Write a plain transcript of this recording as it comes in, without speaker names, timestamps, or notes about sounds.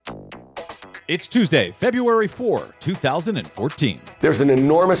It's Tuesday, February 4, 2014. There's an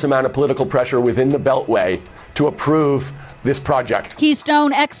enormous amount of political pressure within the Beltway to approve this project.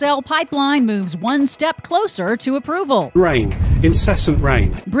 Keystone XL pipeline moves one step closer to approval. Rain, incessant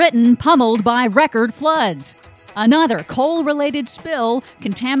rain. Britain pummeled by record floods. Another coal-related spill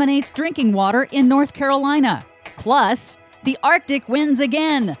contaminates drinking water in North Carolina. Plus, the Arctic wins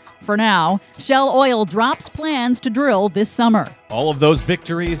again. For now, Shell Oil drops plans to drill this summer. All of those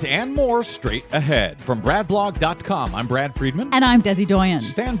victories and more straight ahead. From BradBlog.com, I'm Brad Friedman. And I'm Desi Doyen.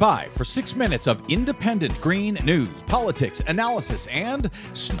 Stand by for 6 minutes of independent green news, politics, analysis, and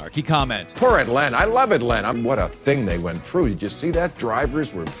snarky comment. Poor Atlanta. I love Atlanta. What a thing they went through. Did you see that?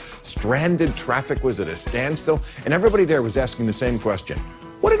 Drivers were stranded. Traffic was at a standstill. And everybody there was asking the same question.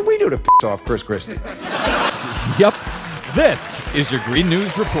 What did we do to piss off Chris Christie? Yep. This is your Green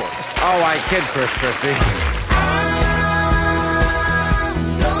News Report. Oh, I kid, Chris Christie.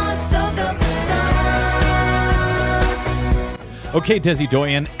 Okay, Desi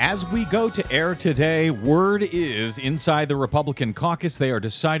Doyen, as we go to air today, word is inside the Republican caucus they are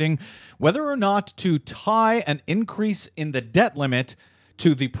deciding whether or not to tie an increase in the debt limit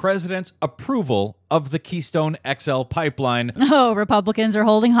to the president's approval of the Keystone XL pipeline. Oh, Republicans are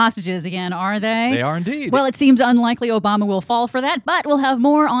holding hostages again, are they? They are indeed. Well, it seems unlikely Obama will fall for that, but we'll have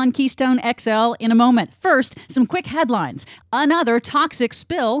more on Keystone XL in a moment. First, some quick headlines. Another toxic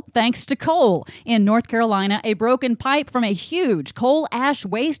spill thanks to coal. In North Carolina, a broken pipe from a huge coal ash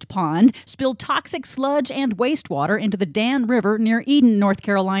waste pond spilled toxic sludge and wastewater into the Dan River near Eden, North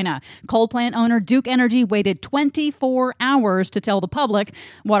Carolina. Coal plant owner Duke Energy waited 24 hours to tell the public.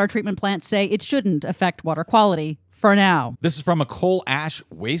 Water treatment plants say it shouldn't affect water quality for now. This is from a coal ash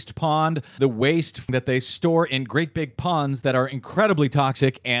waste pond, the waste that they store in great big ponds that are incredibly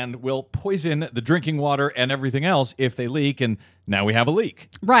toxic and will poison the drinking water and everything else if they leak, and now we have a leak.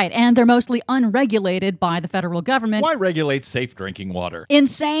 Right, and they're mostly unregulated by the federal government. Why regulate safe drinking water?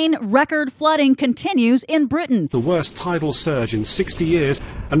 Insane record flooding continues in Britain. The worst tidal surge in 60 years,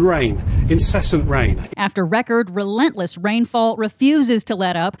 and rain, incessant rain. After record relentless rainfall refuses to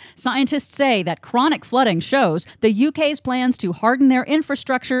let up, scientists say that chronic flooding shows the UK's plans to harden their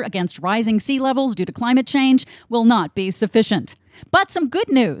infrastructure against rising sea levels due to climate change will not be sufficient. But some good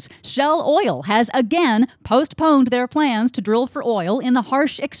news. Shell Oil has again postponed their plans to drill for oil in the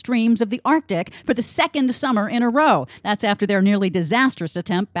harsh extremes of the Arctic for the second summer in a row. That's after their nearly disastrous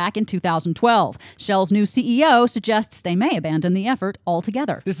attempt back in 2012. Shell's new CEO suggests they may abandon the effort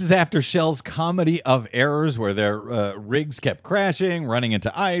altogether. This is after Shell's comedy of errors where their rigs kept crashing, running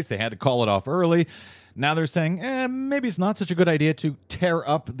into ice. They had to call it off early. Now they're saying, maybe it's not such a good idea to tear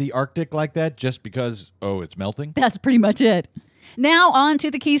up the Arctic like that just because, it's melting. That's pretty much it. Now on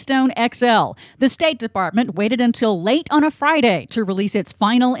to the Keystone XL. The State Department waited until late on a Friday to release its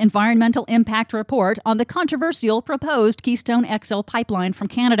final environmental impact report on the controversial proposed Keystone XL pipeline from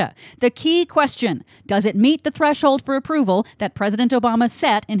Canada. The key question, does it meet the threshold for approval that President Obama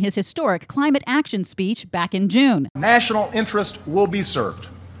set in his historic climate action speech back in June? National interest will be served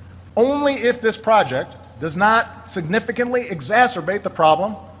only if this project does not significantly exacerbate the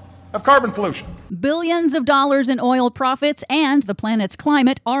problem of carbon pollution. Billions of dollars in oil profits and the planet's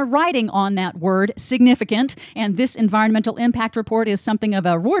climate are riding on that word, significant, and this environmental impact report is something of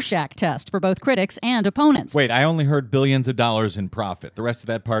a Rorschach test for both critics and opponents. Wait, I only heard billions of dollars in profit. The rest of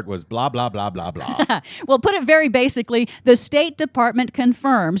that part was blah, blah, blah, blah, blah. Well, put it very basically, the State Department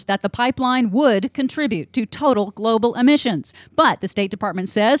confirms that the pipeline would contribute to total global emissions. But the State Department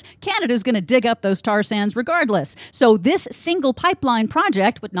says Canada's going to dig up those tar sands regardless. So this single pipeline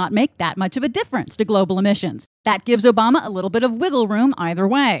project would not make that much of a difference to global emissions. That gives Obama a little bit of wiggle room either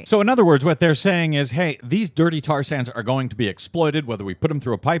way. So in other words, what they're saying is, hey, these dirty tar sands are going to be exploited, whether we put them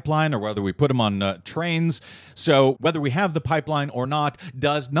through a pipeline or whether we put them on trains. So whether we have the pipeline or not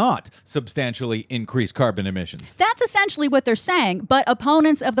does not substantially increase carbon emissions. That's essentially what they're saying, but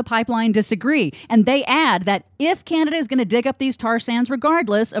opponents of the pipeline disagree. And they add that if Canada is going to dig up these tar sands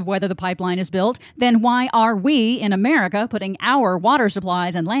regardless of whether the pipeline is built, then why are we in America putting our water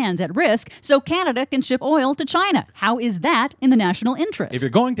supplies and lands at risk so Canada can ship oil to China? How is that in the national interest? If you're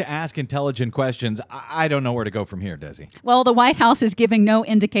going to ask intelligent questions, I don't know where to go from here, Desi. Well, the White House is giving no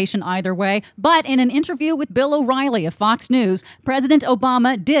indication either way, but in an interview with Bill O'Reilly of Fox News, President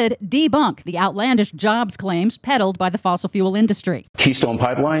Obama did debunk the outlandish jobs claims peddled by the fossil fuel industry. Keystone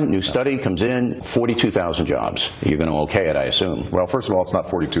Pipeline, new study comes in, 42,000 jobs. You're going to okay it, I assume. Well, first of all, it's not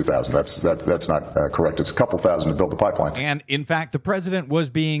 42,000. That's not correct. It's a couple thousand to build the pipeline. And in fact, the president was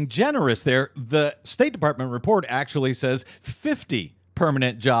being generous there. The State Department report actually says 50%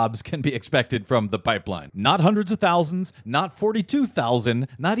 permanent jobs can be expected from the pipeline. Not hundreds of thousands, not 42,000,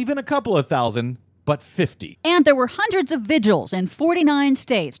 not even a couple of thousand, but 50. And there were hundreds of vigils in 49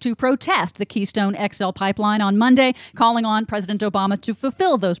 states to protest the Keystone XL pipeline on Monday, calling on President Obama to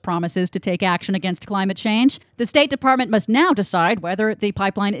fulfill those promises to take action against climate change. The State Department must now decide whether the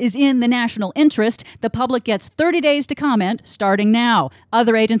pipeline is in the national interest. The public gets 30 days to comment, starting now.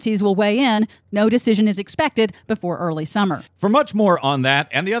 Other agencies will weigh in. No decision is expected before early summer. For much more on that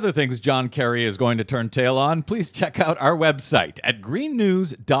and the other things John Kerry is going to turn tail on, please check out our website at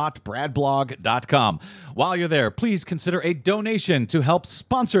greennews.bradblog.com. While you're there, please consider a donation to help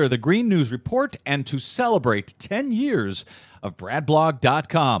sponsor the Green News Report and to celebrate 10 years of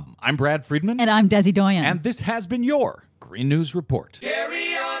bradblog.com. I'm Brad Friedman. And I'm Desi Doyen. And this has been your Green News Report.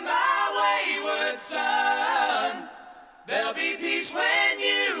 Carry on my wayward son. There'll be peace when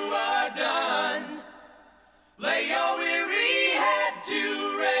you are done. Lay your weary head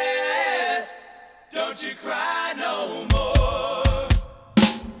to rest. Don't you cry no more.